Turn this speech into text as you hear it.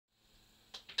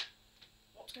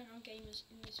What's going on, gamers?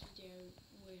 In this video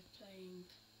we're playing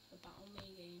the Battle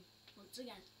Me game once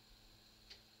again.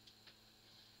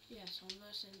 Yeah, so I'm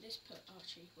versing this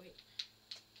actually, wait,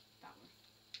 that one.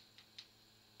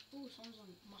 Oh, someone's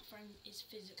on. My friend is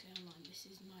physically online. This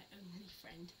is my only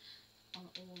friend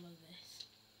on all of this.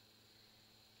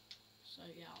 So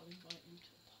yeah, I'll invite him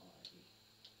to a party.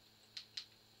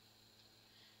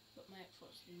 But my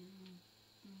Xbox is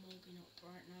mugging up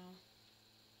right now.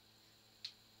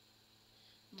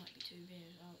 Might be 2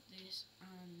 videos out, this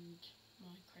and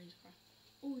my crazy crap.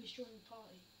 Oh, he's joining the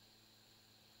party.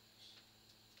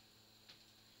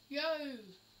 Yo!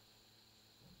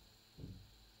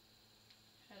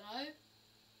 Hello?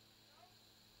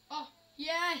 Oh,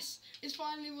 yes! It's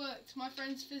finally worked. My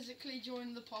friend's physically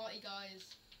joined the party, guys.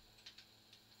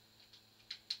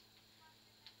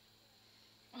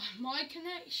 Oh, my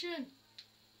connection.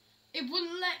 It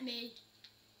wouldn't let me.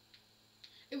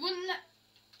 It wouldn't let...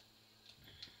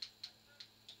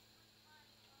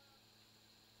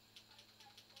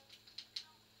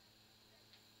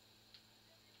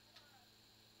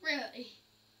 Really?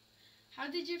 How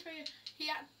did you figure? He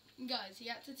had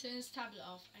to turn his tablet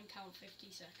off and count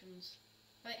 50 seconds.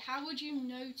 Like, how would you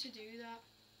know to do that?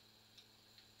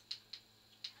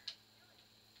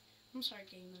 I'm sorry,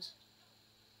 gamers.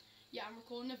 Yeah, I'm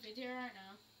recording a video right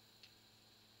now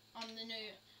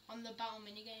on the Battle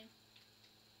minigame.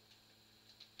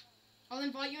 I'll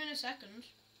invite you in a second.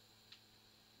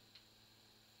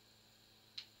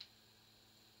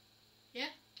 Yeah,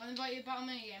 I'll invite you to Battle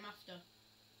minigame after.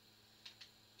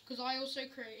 Because I also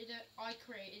created it. I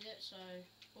created it, so...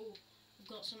 Oh, I've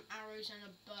got some arrows and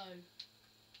a bow.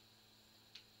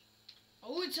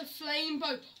 Oh, it's a flame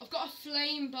bow. I've got a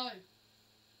flame bow.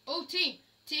 Oh, team.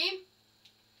 Team?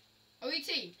 Are we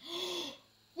team?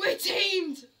 We're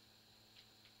teamed!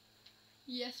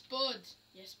 Yes, bud.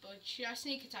 Yes, bud. Should I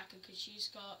sneak attack her because she's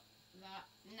got that?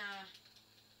 Nah.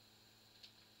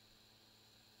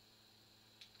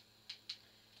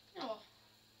 Oh.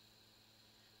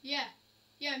 Yeah.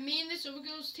 Yeah, me and this other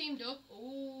girl's teamed up.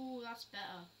 Oh, that's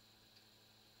better.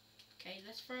 Okay,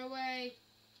 let's throw away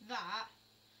that.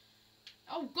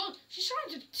 Oh god, she's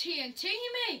trying to TNT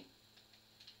me!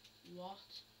 What?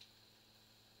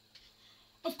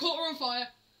 I've caught her on fire.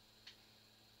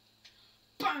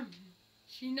 Bam!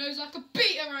 She knows I could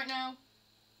beat her right now.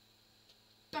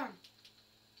 Bam!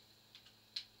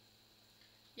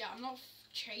 Yeah, I'm not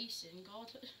chasing,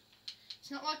 god. It's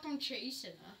not like I'm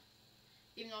chasing her.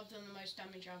 Even though I've done the most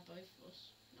damage out of both of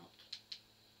us. Not.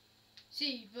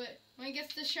 See, but when it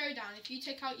gets to the showdown, if you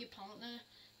take out your partner,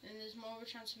 then there's more of a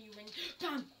chance of you winning.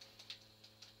 Bam!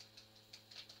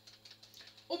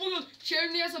 Oh my god, she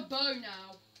only has a bow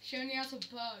now. She only has a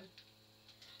bow.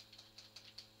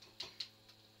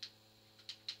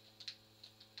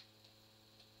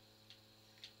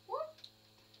 What?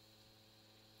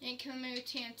 You ain't killing me with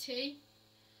TNT?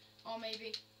 Or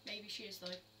maybe she is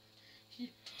though.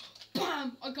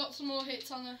 BAM! I got some more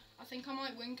hits on her. I think I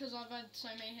might win because I've had so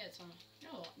many hits on her. You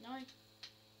know what? No.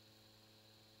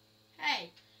 Hey!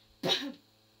 BAM!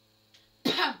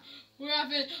 BAM! We're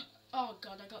having... Oh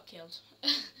god, I got killed.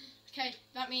 Okay,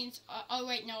 that means... oh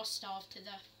wait, no, I starved to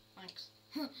death. Thanks.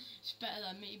 It's better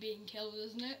than me being killed,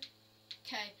 isn't it?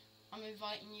 Okay, I'm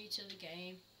inviting you to the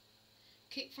game.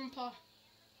 Kick from par...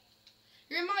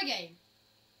 You're in my game?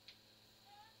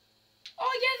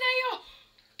 Oh yeah, they are!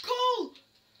 Cool!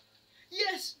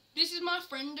 Yes! This is my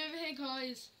friend over here,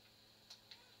 guys.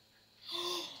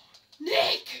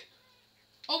 Nick!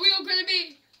 Are we all gonna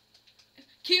be...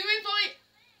 Can you invite...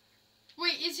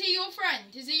 Wait, is he your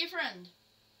friend? Is he your friend?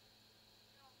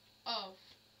 Oh.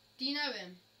 Do you know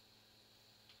him?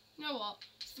 You know what?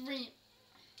 3...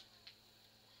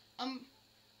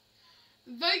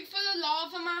 Vote for the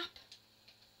lava map.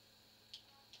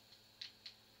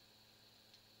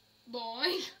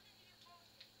 Boy.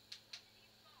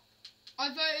 I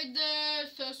voted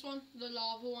the first one, the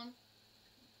lava one.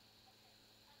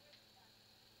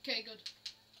 Okay, good.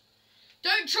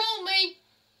 Don't troll me!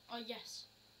 Oh, yes.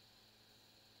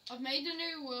 I've made a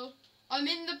new world. I'm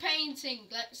in the painting.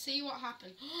 Let's see what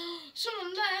happened.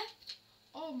 Someone left!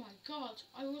 Oh my god.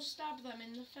 I will stab them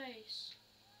in the face.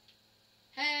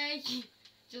 Hey!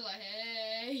 Just like,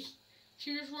 hey!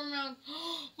 She just run around.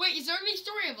 Wait, is there only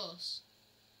 3 of us?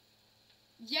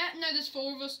 Yeah, no, there's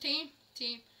 4 of us. Team.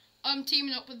 I'm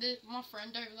teaming up with my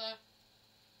friend over there.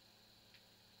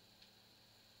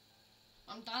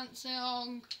 I'm dancing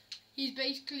along. He's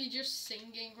basically just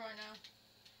singing right now.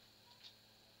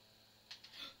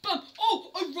 Bum! Oh,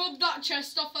 I robbed that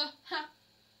chest off her. Ha.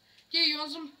 Yeah, you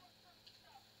want some?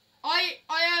 I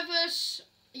have a...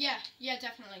 Yeah,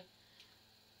 definitely.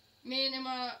 Me and him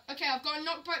are... Okay, I've got a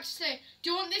knockback stick. Do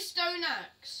you want this stone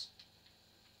axe?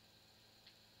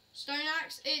 Stone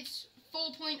axe, it's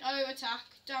 4.0 attack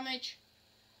damage.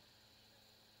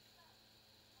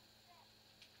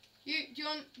 Do you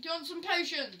want some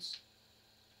potions?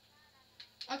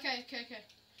 Okay.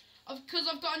 Because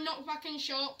I've got a knockback and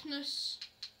sharpness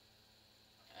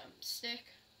stick.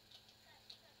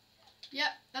 Yep,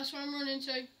 that's what I'm running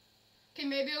to. Okay,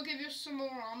 maybe I'll give you some more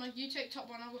armor. You take top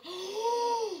one. I'll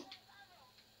go.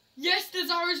 Yes, there's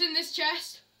arrows in this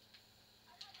chest.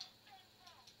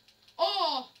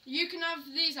 Or you can have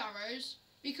these arrows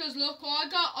because look what I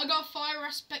got. I got a fire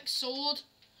aspect sword.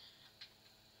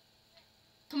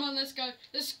 Come on, let's go.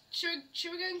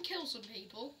 Should we go and kill some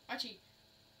people? Actually,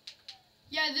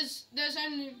 yeah. There's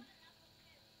only.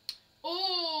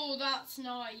 Oh, that's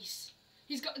nice.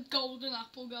 He's got a golden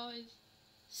apple, guys.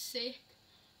 Sick.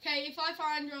 Okay, if I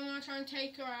find her, I'm gonna try and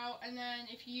take her out, and then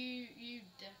if you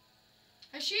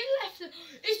has she left?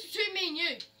 It's between me and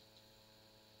you.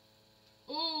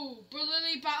 Oh,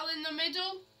 brotherly battle in the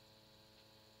middle.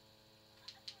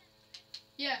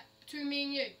 Yeah, between me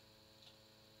and you.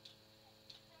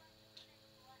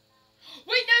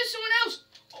 Wait, no, someone else.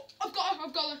 Oh,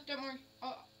 I've got her. Don't worry.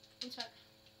 Oh, one sec.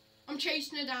 I'm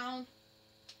chasing her down.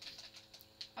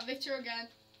 I've hit her again.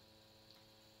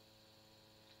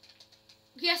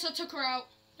 Yes, I took her out.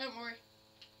 Don't worry.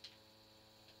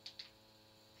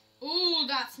 Ooh,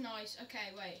 that's nice.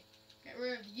 Okay, wait. Get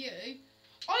rid of you.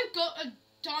 I've got a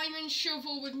diamond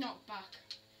shovel with knockback.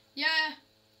 Yeah,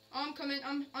 I'm coming.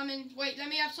 I'm in. Wait, let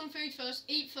me have some food first.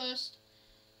 Eat first.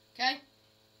 Okay.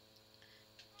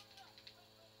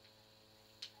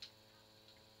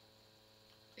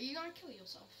 Are you gonna kill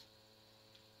yourself?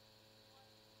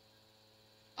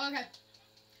 Okay.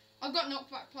 I've got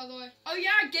knockback, by the way. Oh yeah,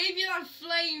 I gave you that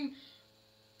flame.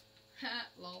 Ha,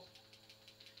 lol.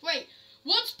 Wait,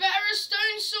 what's better, a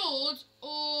stone sword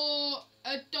or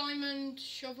a diamond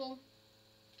shovel?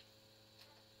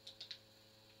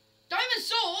 Diamond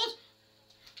sword?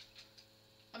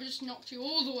 I've just knocked you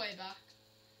all the way back.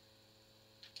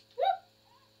 Whoop.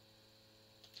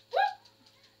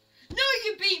 Whoop. No,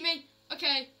 you beat me.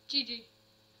 Okay, GG.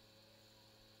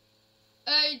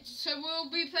 So we'll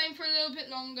be playing for a little bit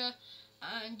longer,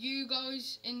 and you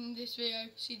guys in this video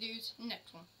see dudes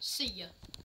next one. See ya.